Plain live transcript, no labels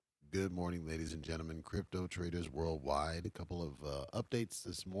Good morning, ladies and gentlemen, crypto traders worldwide. A couple of updates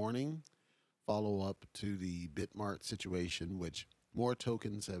this morning. Follow up to the BitMart situation, which more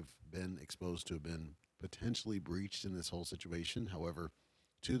tokens have been exposed to have been potentially breached in this whole situation. However,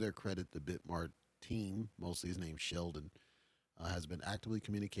 to their credit, the BitMart team, mostly his name Sheldon, has been actively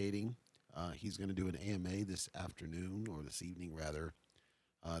communicating. He's going to do an AMA this afternoon or this evening, rather,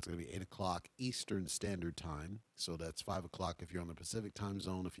 it's going to be 8 o'clock Eastern Standard Time. So that's 5 o'clock if you're on the Pacific time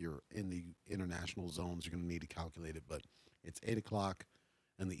zone. If you're in the international zones, you're going to need to calculate it. But it's 8 o'clock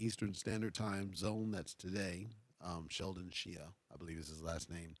in the Eastern Standard Time zone. That's today. Sheldon Shia, I believe is his last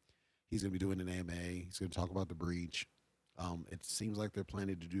name. He's going to be doing an AMA. He's going to talk about the breach. It seems like they're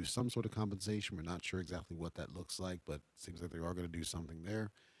planning to do some sort of compensation. We're not sure exactly what that looks like, but it seems like they are going to do something there.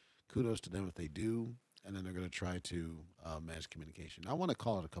 Kudos to them if they do, and then they're going to try to manage communication. I want to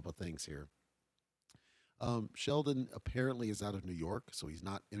call it a couple of things here. Sheldon apparently is out of New York, so he's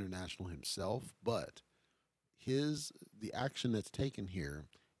not international himself, but the action that's taken here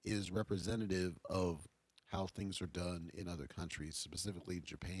is representative of how things are done in other countries, specifically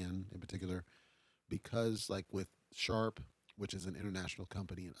Japan in particular, because like with Sharp, which is an international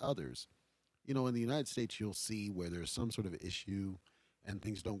company, and others, in the United States, you'll see where there's some sort of issue and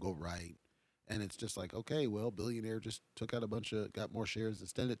things don't go right. And it's just like, okay, well, billionaire just took out got more shares,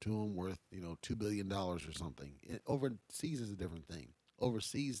 extended to him worth, $2 billion or something. Overseas is a different thing.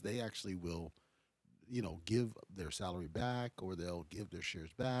 Overseas, they actually will, give their salary back, or they'll give their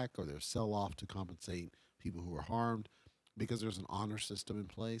shares back, or they'll sell off to compensate people who are harmed because there's an honor system in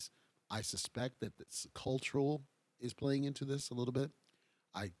place. I suspect that this cultural is playing into this a little bit.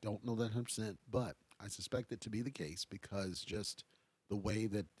 I don't know that 100%, but I suspect it to be the case because just the way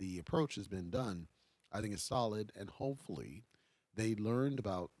that the approach has been done, I think is solid. And hopefully they learned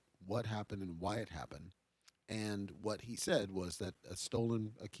about what happened and why it happened. And what he said was that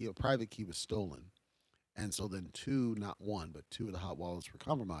a private key was stolen. And so then two, not one, but two of the hot wallets were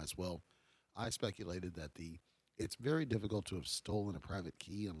compromised. Well, I speculated that it's very difficult to have stolen a private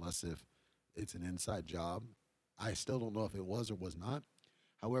key unless if it's an inside job. I still don't know if it was or was not.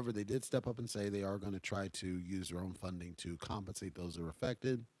 However, they did step up and say they are going to try to use their own funding to compensate those that are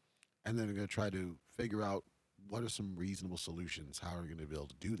affected. And then they're going to try to figure out what are some reasonable solutions. How are we going to be able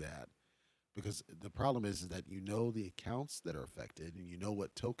to do that? Because the problem is that you know the accounts that are affected and you know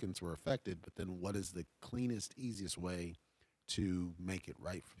what tokens were affected, but then what is the cleanest, easiest way to make it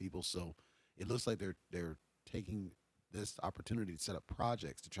right for people? So it looks like they're taking this opportunity to set up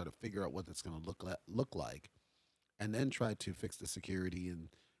projects to try to figure out what that's going to look like, and then try to fix the security and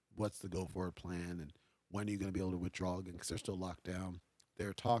what's the go forward plan and when are you going to be able to withdraw again because they're still locked down.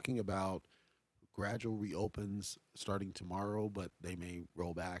 They're talking about gradual reopens starting tomorrow, but they may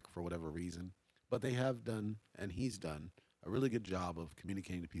roll back for whatever reason. But they have done, and he's done, a really good job of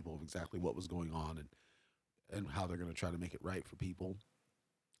communicating to people of exactly what was going on and how they're going to try to make it right for people.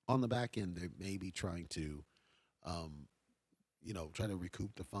 On the back end, they may be trying to, um, try to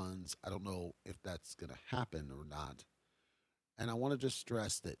recoup the funds. I don't know if that's going to happen or not. And I want to just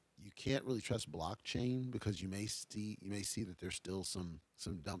stress that you can't really trust blockchain because you may see that there's still some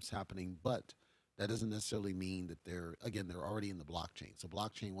dumps happening, but that doesn't necessarily mean that they're already in the blockchain. So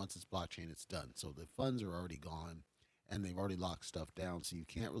blockchain, once it's blockchain, it's done. So the funds are already gone and they've already locked stuff down. So you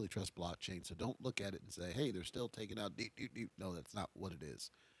can't really trust blockchain. So don't look at it and say, hey, they're still taking out deep, deep, deep. No, that's not what it is.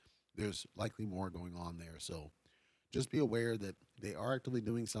 There's likely more going on there. So just be aware that they are actively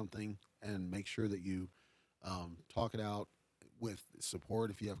doing something and make sure that you talk it out with support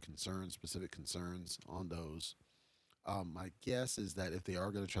if you have concerns, specific concerns on those. My guess is that if they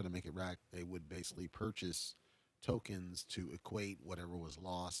are going to try to make it rack, they would basically purchase tokens to equate whatever was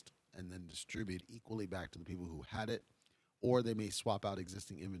lost and then distribute equally back to the people who had it. Or they may swap out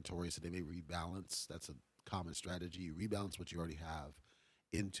existing inventory, so they may rebalance. That's a common strategy. You rebalance what you already have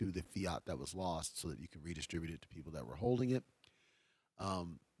into the fiat that was lost so that you can redistribute it to people that were holding it.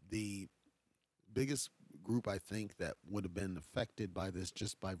 The biggest group I think that would have been affected by this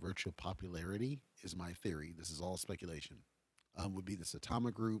just by virtue of popularity is my theory. This is all speculation. Would be the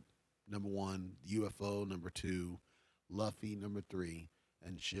Satama group, number one, UFO, number two, Luffy, number three,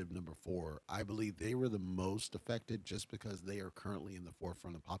 and Shiv, number four. I believe they were the most affected just because they are currently in the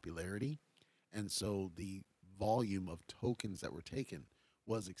forefront of popularity. And so the volume of tokens that were taken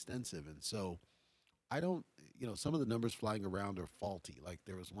was extensive. And so I don't, some of the numbers flying around are faulty. Like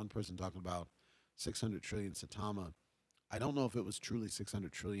there was one person talking about 600 trillion Satama. I don't know if it was truly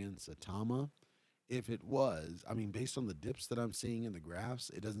 600 trillion Satama. If it was, I mean, based on the dips that I'm seeing in the graphs,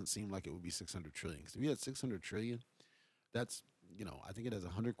 it doesn't seem like it would be 600 trillion. Because if you had 600 trillion, that's, I think it has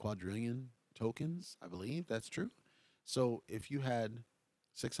 100 quadrillion tokens, I believe. That's true. So if you had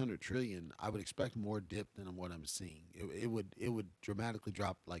 600 trillion, I would expect more dip than what I'm seeing. It would dramatically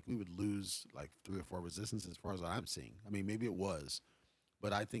drop. Like we would lose like three or four resistance as far as I'm seeing. I mean, maybe it was,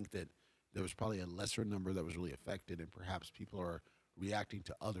 but I think that there was probably a lesser number that was really affected, and perhaps people are reacting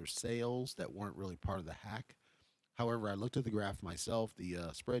to other sales that weren't really part of the hack. However, I looked at the graph myself, the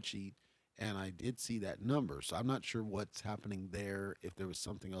spreadsheet, and I did see that number. So I'm not sure what's happening there, if there was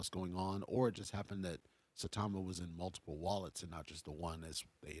something else going on, or it just happened that Satama was in multiple wallets and not just the one as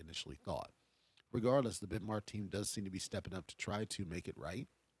they initially thought. Regardless, the BitMart team does seem to be stepping up to try to make it right.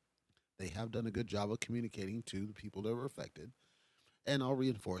 They have done a good job of communicating to the people that were affected. And I'll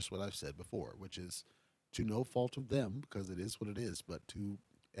reinforce what I've said before, which is to no fault of them, because it is what it is, but to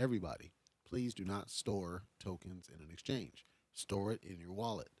everybody, please do not store tokens in an exchange. Store it in your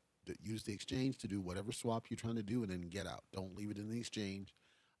wallet. Use the exchange to do whatever swap you're trying to do and then get out. Don't leave it in the exchange.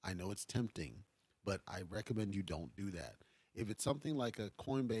 I know it's tempting, but I recommend you don't do that. If it's something like a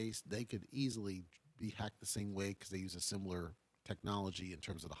Coinbase, they could easily be hacked the same way because they use a similar technology in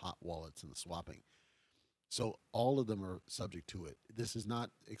terms of the hot wallets and the swapping. So all of them are subject to it. This is not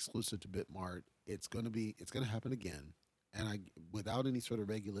exclusive to Bitmart. It's going to happen again. And without any sort of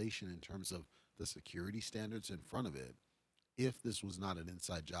regulation in terms of the security standards in front of it, if this was not an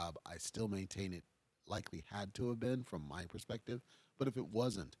inside job, I still maintain it likely had to have been from my perspective. But if it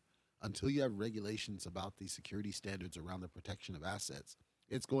wasn't, until you have regulations about the security standards around the protection of assets,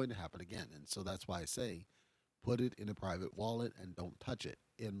 it's going to happen again. And so that's why I say put it in a private wallet and don't touch it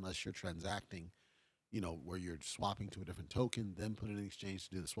unless you're transacting, where you're swapping to a different token, then put it in exchange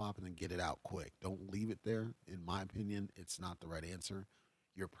to do the swap and then get it out quick. Don't leave it there. In my opinion, it's not the right answer.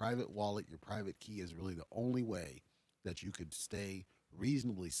 Your private wallet, your private key is really the only way that you could stay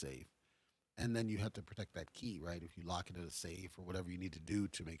reasonably safe. And then you have to protect that key, right? If you lock it in a safe or whatever you need to do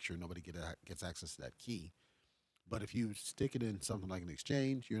to make sure nobody gets access to that key. But if you stick it in something like an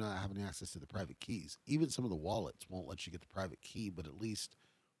exchange, you're not having access to the private keys. Even some of the wallets won't let you get the private key, but at least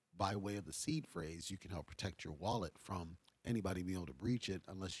by way of the seed phrase, you can help protect your wallet from anybody being able to breach it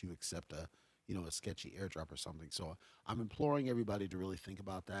unless you accept a sketchy airdrop or something. So I'm imploring everybody to really think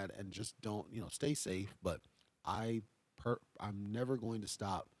about that and just don't, stay safe. But I I'm never going to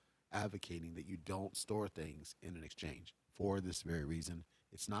stop advocating that you don't store things in an exchange for this very reason.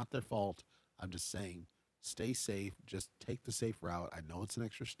 It's not their fault. I'm just saying stay safe. Just take the safe route. I know it's an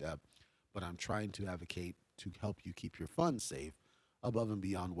extra step, but I'm trying to advocate to help you keep your funds safe above and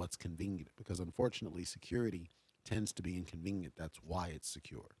beyond what's convenient because unfortunately security tends to be inconvenient. That's why it's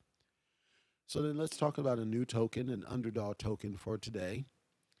secure. So then let's talk about a new token, an underdog token for today.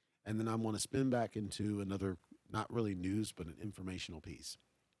 And then I'm going to spin back into another, not really news, but an informational piece.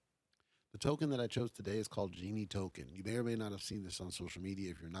 The token that I chose today is called GENIE token. You may or may not have seen this on social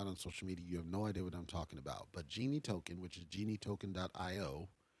media. If you're not on social media, you have no idea what I'm talking about. But GENIE token, which is genietoken.io,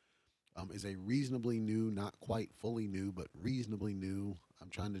 is a reasonably new, not quite fully new, but reasonably new. I'm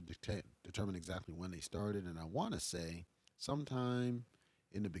trying to determine exactly when they started, and I want to say sometime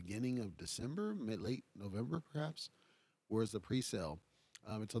in the beginning of December, late November, perhaps. Where's the pre-sale?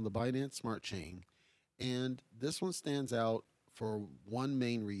 It's on the Binance Smart Chain, and this one stands out for one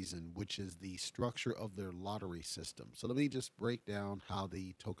main reason, which is the structure of their lottery system. So let me just break down how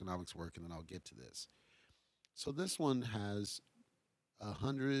the tokenomics work, and then I'll get to this. So this one has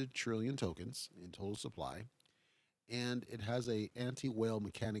 100 trillion tokens in total supply, and it has a anti-whale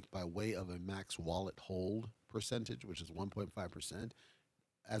mechanic by way of a max wallet hold percentage, which is 1.5%.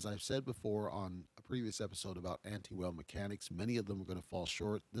 As I've said before on a previous episode about anti-whale mechanics, many of them are going to fall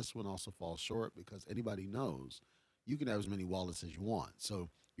short. This one also falls short because anybody knows you can have as many wallets as you want. So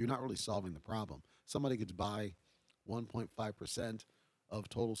you're not really solving the problem. Somebody could buy 1.5% of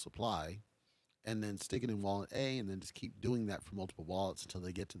total supply and then stick it in wallet A and then just keep doing that for multiple wallets until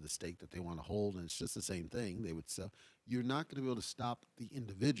they get to the stake that they want to hold. And it's just the same thing. They would sell. You're not going to be able to stop the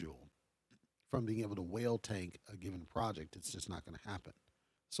individual from being able to whale tank a given project. It's just not going to happen.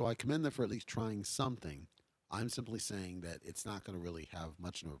 So I commend them for at least trying something. I'm simply saying that it's not going to really have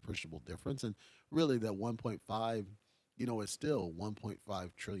much of an appreciable difference. And really that 1.5, is still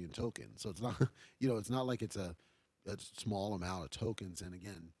 1.5 trillion tokens. So it's not, it's not like it's a small amount of tokens. And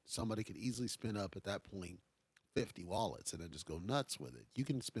again, somebody could easily spin up at that point 50 wallets and then just go nuts with it. You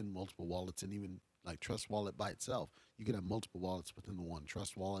can spin multiple wallets and even like Trust Wallet by itself. You can have multiple wallets within the one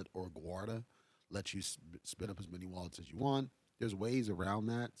Trust Wallet or Guarda lets you spin up as many wallets as you want. There's ways around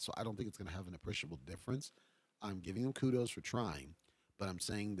that. So I don't think it's going to have an appreciable difference. I'm giving them kudos for trying, but I'm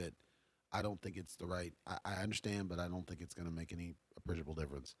saying that I don't think it's the right. I understand, but I don't think it's going to make any appreciable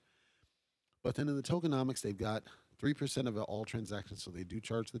difference. But then in the tokenomics, they've got 3% of all transactions, so they do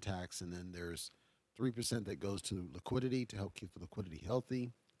charge the tax, and then there's 3% that goes to liquidity to help keep the liquidity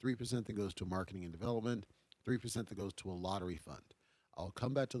healthy, 3% that goes to marketing and development, 3% that goes to a lottery fund. I'll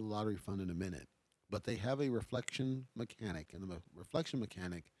come back to the lottery fund in a minute, but they have a reflection mechanic, and the reflection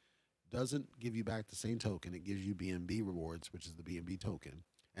mechanic doesn't give you back the same token. It gives you BNB rewards, which is the BNB token,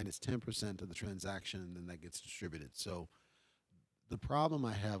 and it's 10% of the transaction, and then that gets distributed. So the problem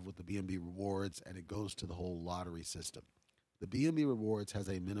I have with the BNB rewards, and it goes to the whole lottery system. The BNB rewards has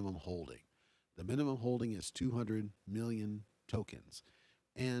a minimum holding. The minimum holding is 200 million tokens.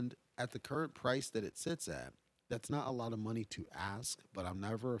 And at the current price that it sits at, that's not a lot of money to ask, but I'm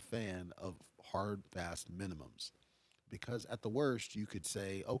never a fan of hard, fast minimums. Because at the worst, you could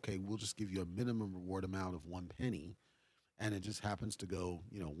say, okay, we'll just give you a minimum reward amount of 1 penny, and it just happens to go,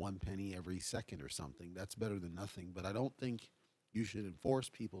 1 penny every second or something. That's better than nothing. But I don't think you should enforce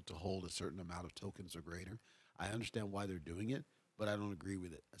people to hold a certain amount of tokens or greater. I understand why they're doing it, but I don't agree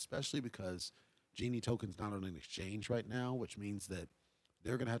with it, especially because GENIE token's not on an exchange right now, which means that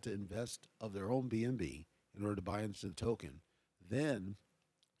they're going to have to invest of their own BNB in order to buy into the token. Then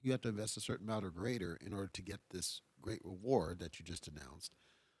you have to invest a certain amount or greater in order to get this great reward that you just announced.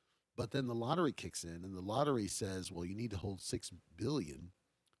 But then the lottery kicks in, and the lottery says, well, you need to hold 6 billion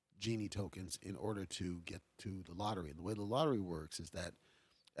GENIE tokens in order to get to the lottery. And the way the lottery works is that,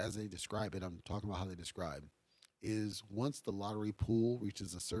 as they describe it, I'm talking about how they describe, is once the lottery pool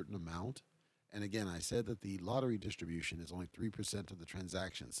reaches a certain amount, and again, I said that the lottery distribution is only 3% of the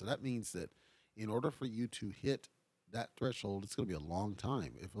transaction. So that means that in order for you to hit that threshold, it's going to be a long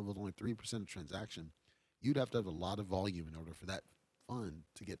time. If it was only 3% of transaction, you'd have to have a lot of volume in order for that fund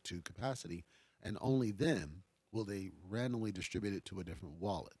to get to capacity. And only then will they randomly distribute it to a different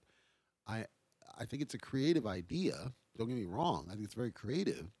wallet. I I think it's a creative idea. Don't get me wrong. I think it's very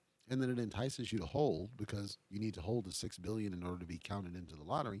creative, and then it entices you to hold because you need to hold the 6 billion in order to be counted into the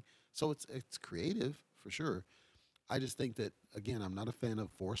lottery. So it's creative for sure. I just think that again, I'm not a fan of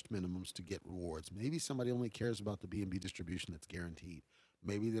forced minimums to get rewards. Maybe somebody only cares about the B&B distribution that's guaranteed.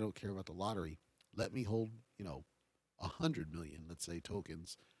 Maybe they don't care about the lottery. Let me hold 100 million, let's say,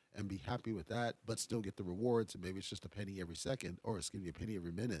 tokens and be happy with that, but still get the rewards. And maybe it's just a penny every second, or it's going to be a penny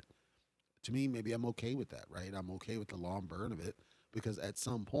every minute. To me, maybe I'm okay with that, right? I'm okay with the long burn of it because at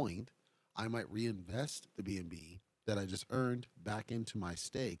some point, I might reinvest the B&B that I just earned back into my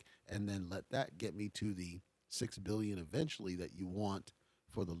stake, and then let that get me to the 6 billion eventually that you want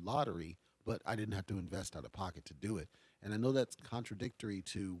for the lottery. But I didn't have to invest out of pocket to do it. And I know that's contradictory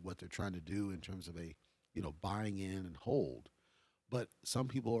to what they're trying to do in terms of a buying in and hold. But some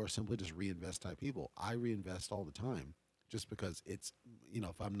people are simply just reinvest type people. I reinvest all the time just because it's,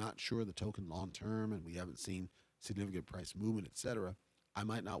 if I'm not sure of the token long term and we haven't seen significant price movement, et cetera, I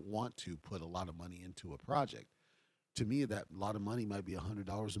might not want to put a lot of money into a project. To me, that lot of money might be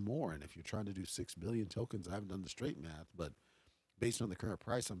 $100 or more. And if you're trying to do 6 billion tokens, I haven't done the straight math, but based on the current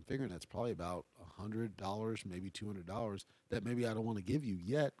price, I'm figuring that's probably about $100, maybe $200 that maybe I don't want to give you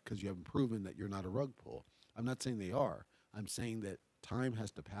yet because you haven't proven that you're not a rug pull. I'm not saying they are. I'm saying that time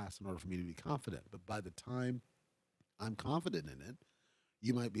has to pass in order for me to be confident. But by the time I'm confident in it,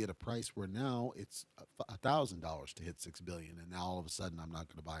 you might be at a price where now it's $1,000 to hit 6 billion, and now all of a sudden I'm not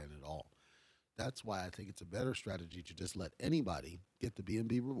going to buy it at all. That's why I think it's a better strategy to just let anybody get the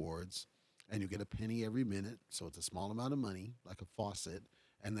B&B rewards, and you get a penny every minute, so it's a small amount of money, like a faucet,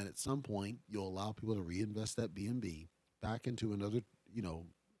 and then at some point you'll allow people to reinvest that B&B back into another,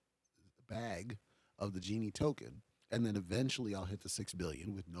 bag of the GENIE token, and then eventually I'll hit the 6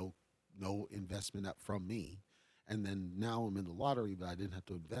 billion with no investment up from me. And then now I'm in the lottery, but I didn't have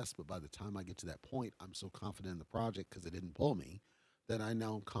to invest. But by the time I get to that point, I'm so confident in the project because it didn't pull me that I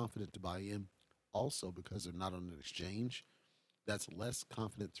now am confident to buy in. Also, because they're not on an exchange, that's less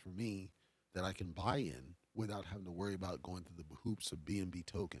confidence for me that I can buy in without having to worry about going through the hoops of B&B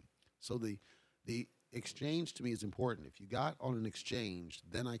token. So the exchange to me is important. If you got on an exchange,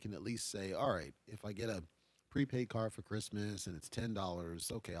 then I can at least say, all right, if I get a prepaid card for Christmas and it's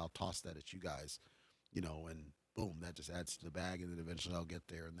 $10, okay, I'll toss that at you guys, and boom, that just adds to the bag, and then eventually I'll get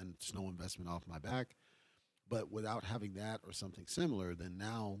there, and then it's no investment off my back. But without having that or something similar, then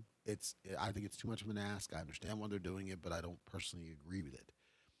now I think it's too much of an ask. I understand why they're doing it, but I don't personally agree with it.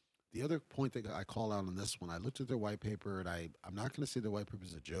 The other point that I call out on this one, I looked at their white paper, and I'm not going to say their white paper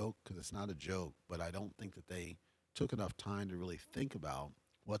is a joke because it's not a joke, but I don't think that they took enough time to really think about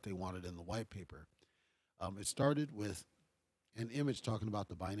what they wanted in the white paper. It started with an image talking about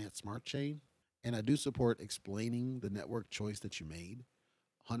the Binance Smart Chain, and I do support explaining the network choice that you made,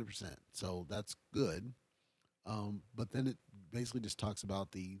 100%. So that's good. But then it basically just talks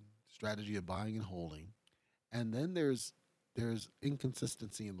about the strategy of buying and holding. And then there's there's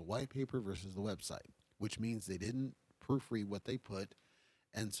inconsistency in the white paper versus the website, which means they didn't proofread what they put,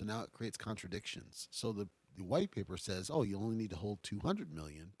 and so now it creates contradictions. So the white paper says, oh, you only need to hold 200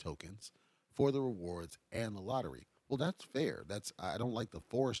 million tokens for the rewards and the lottery. Well, that's fair. That's I don't like the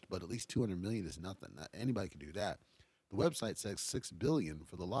forced, but at least 200 million is nothing. Anybody can do that. The website says 6 billion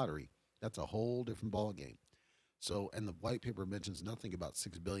for the lottery. That's a whole different ball game. So, and the white paper mentions nothing about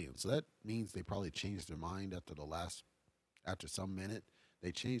 6 billion. So that means they probably changed their mind after some minute.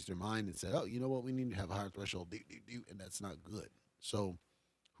 They changed their mind and said, oh, you know what? We need to have a higher threshold. And that's not good. So,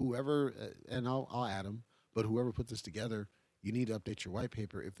 whoever, and I'll add them, but whoever put this together, you need to update your white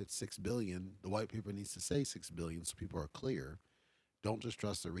paper. If it's 6 billion, the white paper needs to say 6 billion so people are clear. Don't just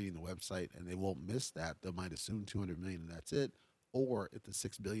trust they're reading the website and they won't miss that. They might assume 200 million and that's it. Or if the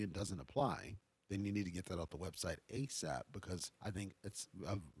 6 billion doesn't apply, then you need to get that off the website ASAP, because I think it's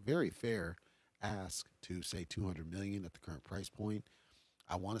a very fair ask to say 200 million at the current price point.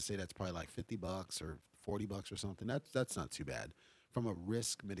 I want to say that's probably like $50 or $40 or something. That's not too bad from a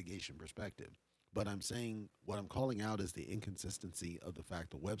risk mitigation perspective. But I'm saying what I'm calling out is the inconsistency of the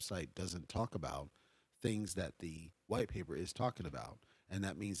fact the website doesn't talk about things that the white paper is talking about. And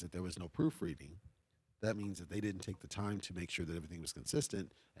that means that there was no proofreading. That means that they didn't take the time to make sure that everything was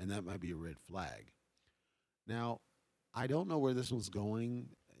consistent, and that might be a red flag. Now, I don't know where this one's going.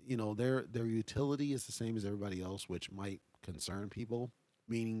 You know, their utility is the same as everybody else, which might concern people,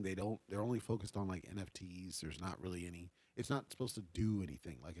 meaning they're only focused on like NFTs. There's not really any, it's not supposed to do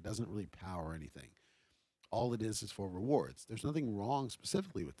anything. Like it doesn't really power anything. All it is for rewards. There's nothing wrong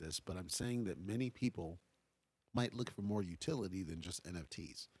specifically with this, but I'm saying that many people might look for more utility than just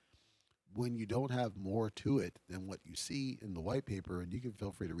NFTs. When you don't have more to it than what you see in the white paper, and you can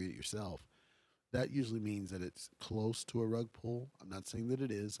feel free to read it yourself, that usually means that it's close to a rug pull. I'm not saying that it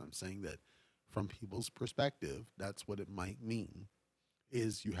is. I'm saying that from people's perspective, that's what it might mean,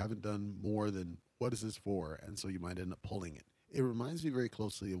 is you haven't done more than what is this for, and so you might end up pulling it. It reminds me very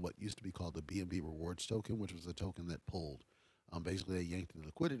closely of what used to be called the BNB rewards token, which was a token that pulled. Basically, they yanked the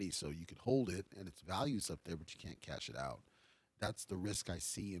liquidity so you could hold it, and its value's up there, but you can't cash it out. That's the risk I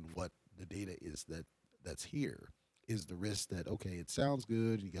see in what the data is that's here. Is the risk that, okay, it sounds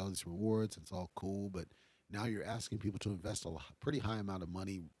good, you get all these rewards, it's all cool, but now you're asking people to invest a pretty high amount of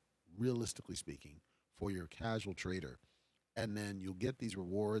money, realistically speaking, for your casual trader, and then you'll get these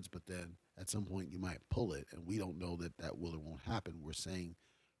rewards, but then at some point you might pull it, and we don't know that that will or won't happen. We're saying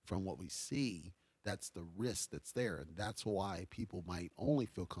from what we see, that's the risk that's there, and that's why people might only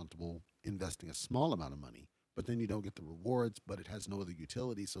feel comfortable investing a small amount of money, but then you don't get the rewards, but it has no other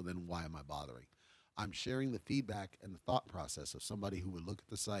utility, so then why am I bothering? I'm sharing the feedback and the thought process of somebody who would look at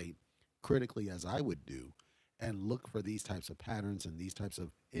the site critically as I would do and look for these types of patterns and these types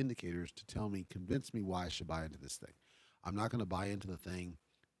of indicators to tell me, convince me why I should buy into this thing. I'm not going to buy into the thing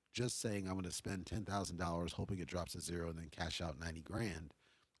just saying I'm going to spend $10,000 hoping it drops to zero and then cash out 90 grand.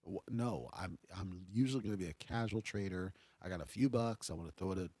 No, I'm usually going to be a casual trader. I got a few bucks. I want to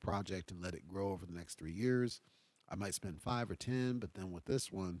throw it at a project and let it grow over the next 3 years. I might spend 5 or 10, but then with this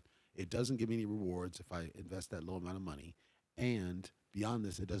one, it doesn't give me any rewards if I invest that low amount of money. And beyond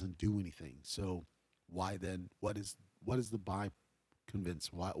this, it doesn't do anything. So why then? What is the buy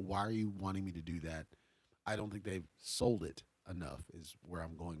convince? Why are you wanting me to do that? I don't think they've sold it enough. Is where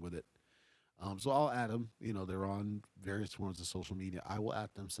I'm going with it. So I'll add them. You know, they're on various forms of social media. I will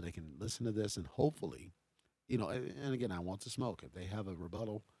add them so they can listen to this and hopefully, you know, and again, I want to smoke. If they have a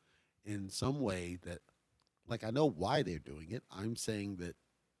rebuttal in some way that, like, I know why they're doing it. I'm saying that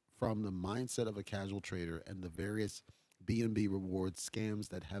from the mindset of a casual trader and the various BNB reward scams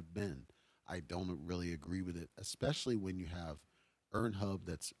that have been, I don't really agree with it, especially when you have EarnHub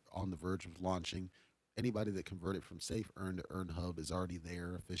that's on the verge of launching. Anybody that converted from Safe Earn to EarnHub is already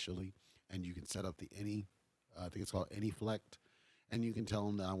there officially, and you can set up the any, I think it's called AnyFlect, and you can tell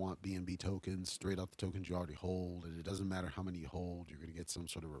them that I want BNB tokens straight off the tokens you already hold, and it doesn't matter how many you hold, you're going to get some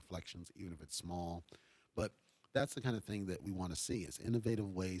sort of reflections, even if it's small. But that's the kind of thing that we want to see is innovative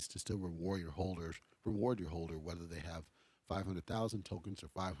ways to still reward your holder, whether they have 500,000 tokens or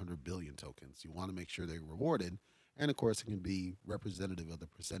 500 billion tokens. You want to make sure they're rewarded. And of course, it can be representative of the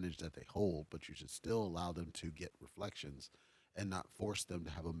percentage that they hold, but you should still allow them to get reflections and not force them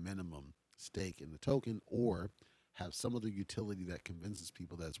to have a minimum stake in the token or have some other utility that convinces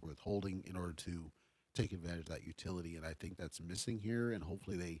people that it's worth holding in order to take advantage of that utility. And I think that's missing here. And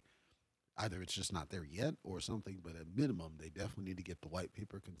hopefully they either it's just not there yet or something, but at minimum, they definitely need to get the white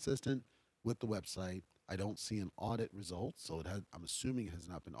paper consistent with the website. I don't see an audit result, so I'm assuming it has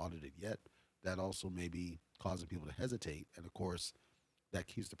not been audited yet. That also may be causing people to hesitate. And of course, that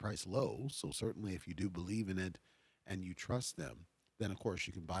keeps the price low. So certainly if you do believe in it and you trust them, then of course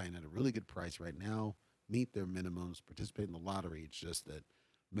you can buy in at a really good price right now, meet their minimums, participate in the lottery. It's just that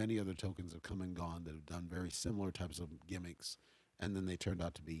many other tokens have come and gone that have done very similar types of gimmicks, and then they turned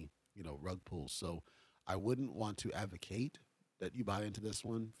out to be, rug pulls. So I wouldn't want to advocate that you buy into this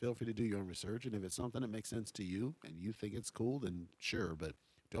one. Feel free to do your own research, and if it's something that makes sense to you and you think it's cool, then sure. But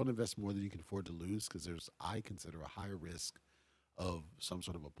don't invest more than you can afford to lose, because I consider, a higher risk of some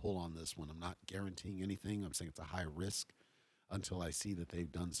sort of a pull on this one. I'm not guaranteeing anything. I'm saying it's a high risk until I see that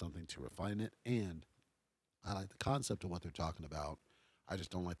they've done something to refine it. And I like the concept of what they're talking about. I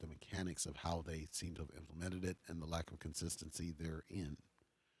just don't like the mechanics of how they seem to have implemented it and the lack of consistency therein.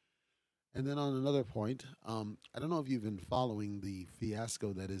 And then on another point, I don't know if you've been following the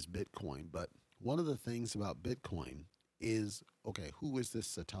fiasco that is Bitcoin, but one of the things about Bitcoin is, okay, who is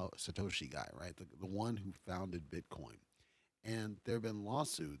this Satoshi guy, right? The one who founded Bitcoin. And there have been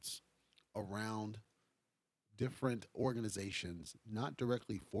lawsuits around different organizations, not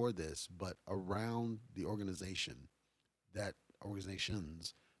directly for this, but around the organizations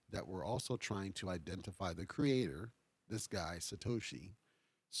that were also trying to identify the creator, this guy, Satoshi,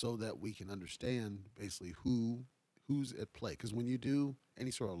 so that we can understand basically who's at play. Because when you do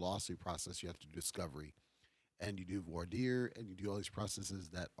any sort of lawsuit process, you have to do discovery, and you do voir dire, and you do all these processes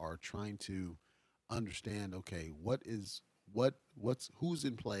that are trying to understand, okay, what's who's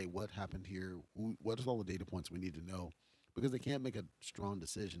in play, what happened here, what is all the data points we need to know, because they can't make a strong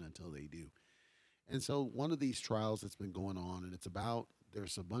decision until they do. And so one of these trials that's been going on, and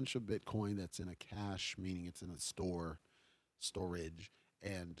there's a bunch of Bitcoin that's in a cache, meaning it's in a storage,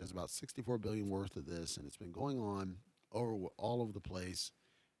 and there's about 64 billion worth of this, and it's been going on all over the place.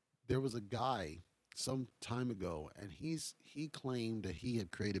 There was a guy some time ago, and he claimed that he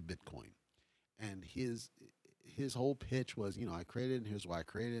had created Bitcoin, and his whole pitch was, I created it, and here's why I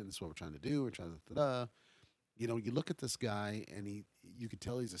created it, and this is what we're trying to do. We're trying to you look at this guy, and you could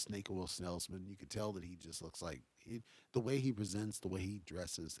tell he's a snake oil salesman. You could tell that he just looks like the way he presents, the way he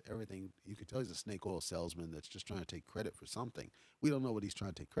dresses, everything. You could tell he's a snake oil salesman that's just trying to take credit for something. We don't know what he's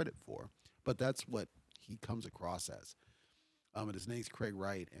trying to take credit for, but that's what he comes across as. And his name's Craig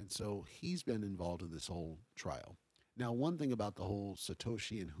Wright, and so he's been involved in this whole trial. Now, one thing about the whole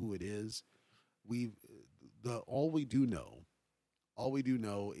Satoshi and who it is, we've the all we do know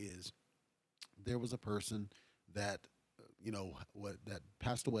is there was a person that that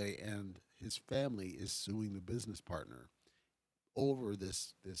passed away, and his family is suing the business partner over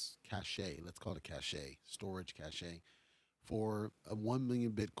this cache. Let's call it a cache, storage cache, for 1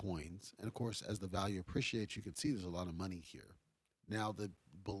 million bitcoins. And of course, as the value appreciates, you can see there's a lot of money here. Now, the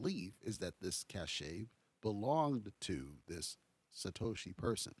belief is that this cache belonged to this Satoshi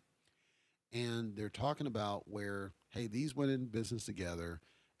person, and they're talking about where, hey, these went in business together,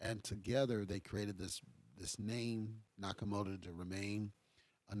 and together they created this name Nakamoto to remain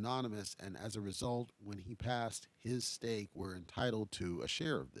anonymous, and as a result, when he passed, his stake were entitled to a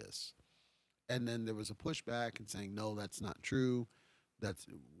share of this. And then there was a pushback and saying, no, that's not true. That's,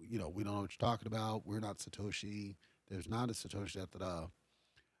 we don't know what you're talking about. We're not Satoshi. There's not a Satoshi. Da, da, da.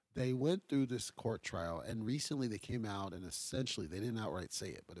 They went through this court trial, and recently they came out, and essentially, they didn't outright say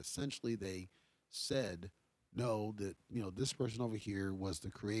it, but essentially they said, no, that, this person over here was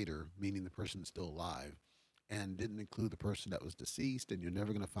the creator, meaning the person still alive, and didn't include the person that was deceased, and you're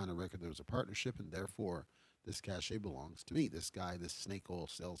never going to find a record there was a partnership, and therefore this cache belongs to me, this guy, this snake oil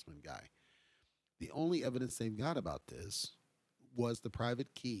salesman guy. The only evidence they've got about this was the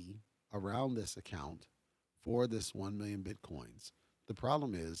private key around this account for this 1 million bitcoins. The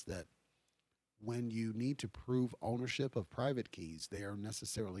problem is that when you need to prove ownership of private keys, they are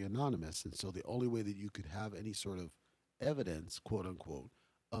necessarily anonymous. And so the only way that you could have any sort of evidence, quote unquote,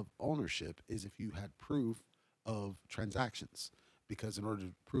 of ownership is if you had proof of transactions. Because in order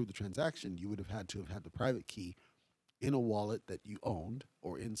to prove the transaction, you would have had to have had the private key in a wallet that you owned,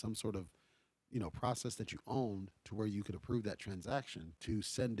 or in some sort of process that you owned, to where you could approve that transaction to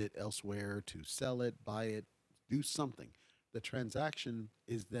send it elsewhere, to sell it, buy it, do something. The transaction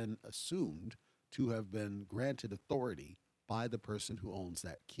is then assumed to have been granted authority by the person who owns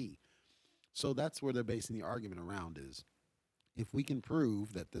that key. So that's where they're basing the argument around is, if we can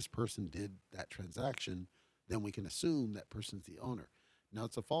prove that this person did that transaction, then we can assume that person's the owner. Now,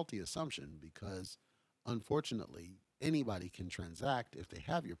 it's a faulty assumption, because unfortunately, anybody can transact if they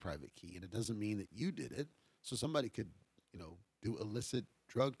have your private key, and it doesn't mean that you did it. So somebody could, do illicit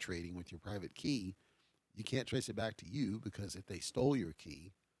drug trading with your private key. You can't trace it back to you, because if they stole your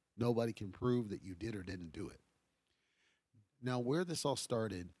key, nobody can prove that you did or didn't do it. Now, where this all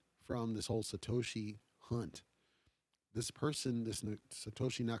started from, this whole Satoshi hunt, this person, this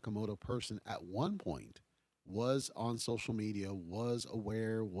Satoshi Nakamoto person, at one point was on social media, was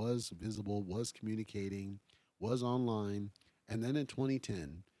aware, was visible, was communicating, was online, and then in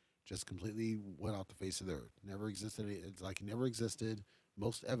 2010, just completely went off the face of the earth. Never existed. It's like it never existed.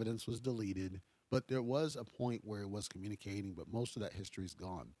 Most evidence was deleted, but there was a point where it was communicating, but most of that history is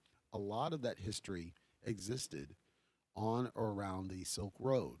gone. A lot of that history existed on or around the Silk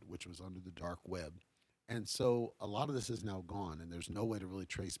Road, which was under the dark web. And so a lot of this is now gone, and there's no way to really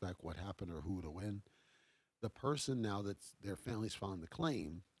trace back what happened or who to win. The person now that their families filed the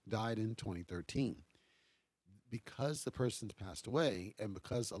claim died in 2013. Because the person's passed away and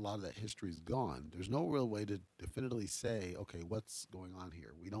because a lot of that history is gone, there's no real way to definitively say, okay, what's going on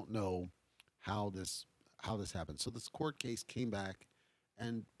here? We don't know how this happened. So this court case came back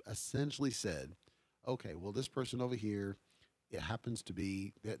and essentially said, okay, well, this person over here, it happens to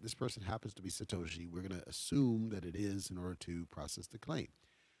be that this person happens to be Satoshi. We're going to assume that it is in order to process the claim.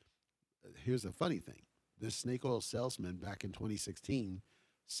 Here's the funny thing. This snake oil salesman back in 2016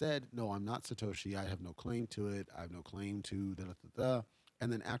 said, no, I'm not Satoshi. I have no claim to it. I have no claim to da da da da.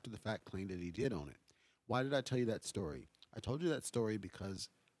 And then after the fact claimed that he did own it. Why did I tell you that story? I told you that story because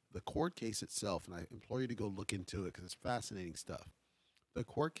the court case itself, and I implore you to go look into it because it's fascinating stuff. The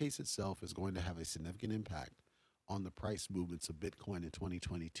court case itself is going to have a significant impact on the price movements of Bitcoin in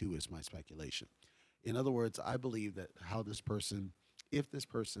 2022 is my speculation. In other words, I believe that how this person, if this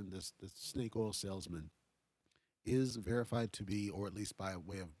person, this snake oil salesman, is verified to be, or at least by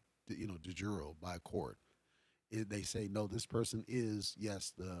way of, de jure by a court, they say, no, this person is,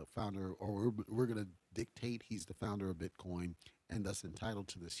 yes, the founder, or we're going to dictate he's the founder of Bitcoin and thus entitled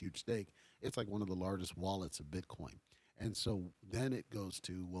to this huge stake. It's like one of the largest wallets of Bitcoin. And so then it goes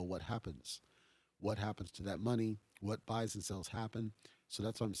to, well, what happens? What happens to that money? What buys and sells happen? So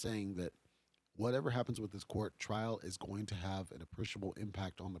that's what I'm saying, that whatever happens with this court trial is going to have an appreciable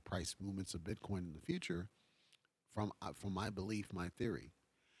impact on the price movements of Bitcoin in the future from my belief, my theory.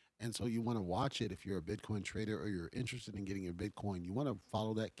 And so you want to watch it if you're a Bitcoin trader or you're interested in getting your Bitcoin. You want to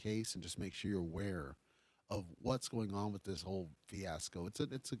follow that case and just make sure you're aware of what's going on with this whole fiasco.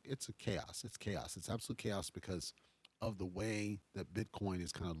 It's a chaos. It's chaos. It's absolute chaos because of the way that Bitcoin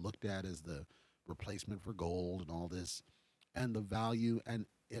is kind of looked at as the replacement for gold and all this, and the value. And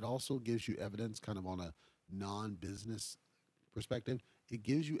it also gives you evidence kind of on a non-business perspective. It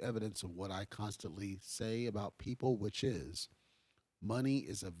gives you evidence of what I constantly say about people, which is money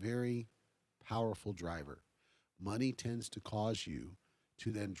is a very powerful driver. Money tends to cause you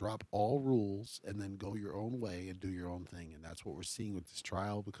to then drop all rules and then go your own way and do your own thing. And that's what we're seeing with this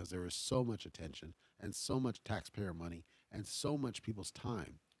trial, because there is so much attention and so much taxpayer money and so much people's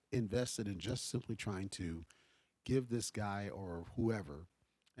time invested in just simply trying to give this guy or whoever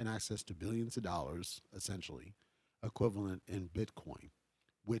an access to billions of dollars, essentially, equivalent in Bitcoin,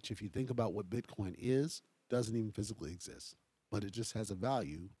 which, if you think about what Bitcoin is, doesn't even physically exist, but it just has a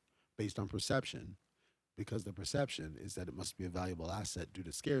value based on perception, because the perception is that it must be a valuable asset due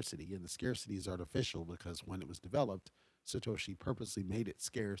to scarcity, and the scarcity is artificial because when it was developed, Satoshi purposely made it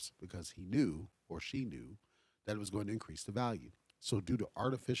scarce because he knew, or she knew, that it was going to increase the value. So due to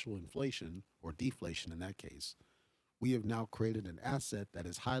artificial inflation, or deflation in that case, we have now created an asset that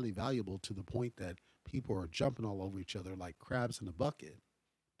is highly valuable to the point that people are jumping all over each other like crabs in a bucket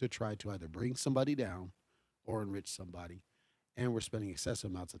to try to either bring somebody down or enrich somebody. And we're spending excessive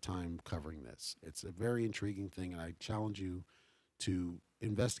amounts of time covering this. It's a very intriguing thing, and I challenge you to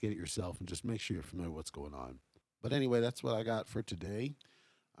investigate it yourself and just make sure you're familiar with what's going on. But anyway, that's what I got for today.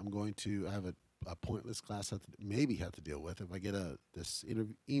 I'm going to have a pointless class maybe have to deal with. If I get this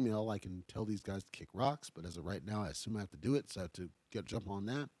email, I can tell these guys to kick rocks. But as of right now, I assume I have to do it, so I have to jump on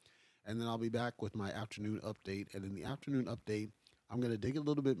that. And then I'll be back with my afternoon update. And in the afternoon update, I'm going to dig a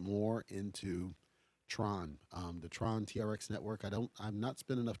little bit more into Tron, the Tron TRX network. I've not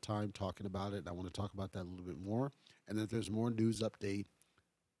spent enough time talking about it. I want to talk about that a little bit more. And then if there's more news update,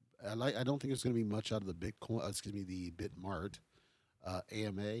 I don't think there's going to be much out of the the BitMart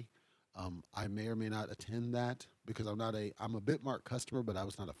AMA. I may or may not attend that because I'm a BitMart customer, but I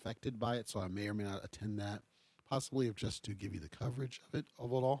was not affected by it, so I may or may not attend that. Possibly if just to give you the coverage of it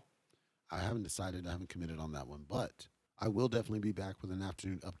all. I haven't decided. I haven't committed on that one, but I will definitely be back with an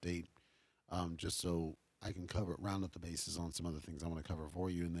afternoon update, just so I can round up the bases on some other things I want to cover for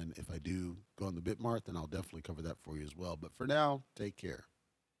you. And then if I do go on the BitMart, then I'll definitely cover that for you as well. But for now, take care.